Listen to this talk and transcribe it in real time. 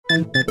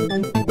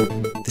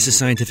This is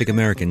Scientific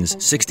American's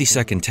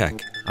 60-Second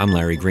Tech. I'm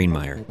Larry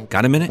Greenemeier.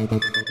 Got a minute?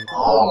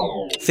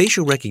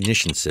 Facial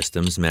recognition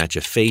systems match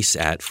a face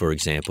at, for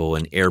example,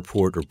 an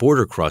airport or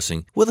border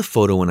crossing with a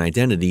photo and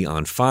identity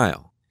on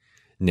file.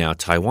 Now,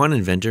 Taiwan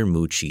inventor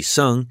Mu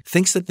Chi-sung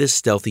thinks that this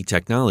stealthy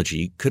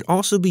technology could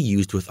also be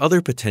used with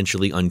other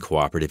potentially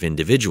uncooperative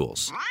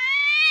individuals.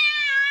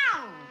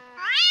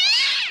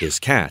 His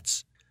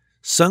cats.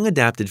 Sung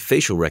adapted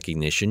facial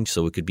recognition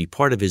so it could be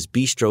part of his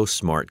Bistro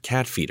smart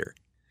cat feeder.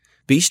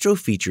 Bistro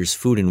features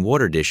food and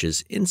water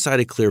dishes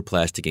inside a clear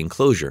plastic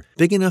enclosure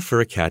big enough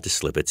for a cat to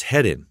slip its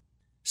head in.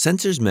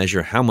 Sensors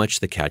measure how much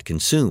the cat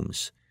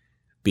consumes.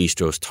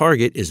 Bistro's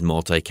target is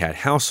multicat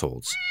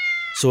households,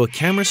 so a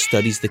camera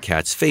studies the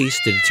cat's face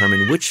to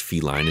determine which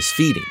feline is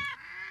feeding.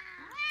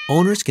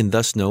 Owners can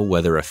thus know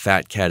whether a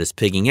fat cat is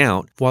pigging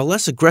out, while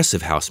less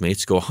aggressive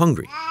housemates go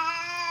hungry.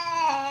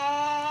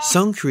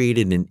 Sung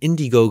created an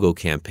Indiegogo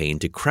campaign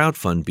to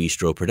crowdfund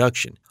Bistro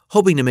production,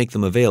 hoping to make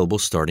them available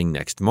starting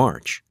next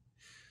March.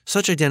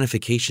 Such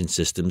identification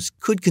systems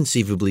could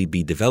conceivably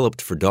be developed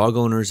for dog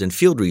owners and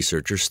field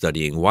researchers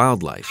studying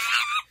wildlife.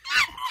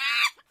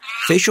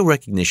 Facial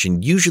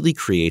recognition usually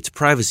creates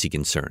privacy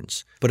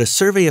concerns, but a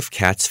survey of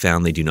cats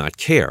found they do not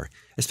care,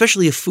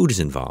 especially if food is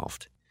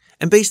involved.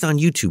 And based on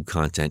YouTube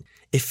content,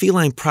 if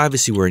feline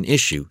privacy were an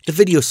issue, the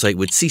video site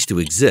would cease to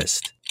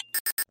exist.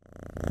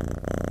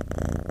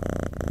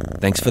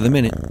 Thanks for the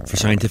minute. For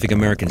Scientific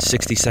American's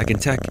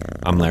 60-Second Tech,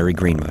 I'm Larry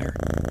Greenemeier.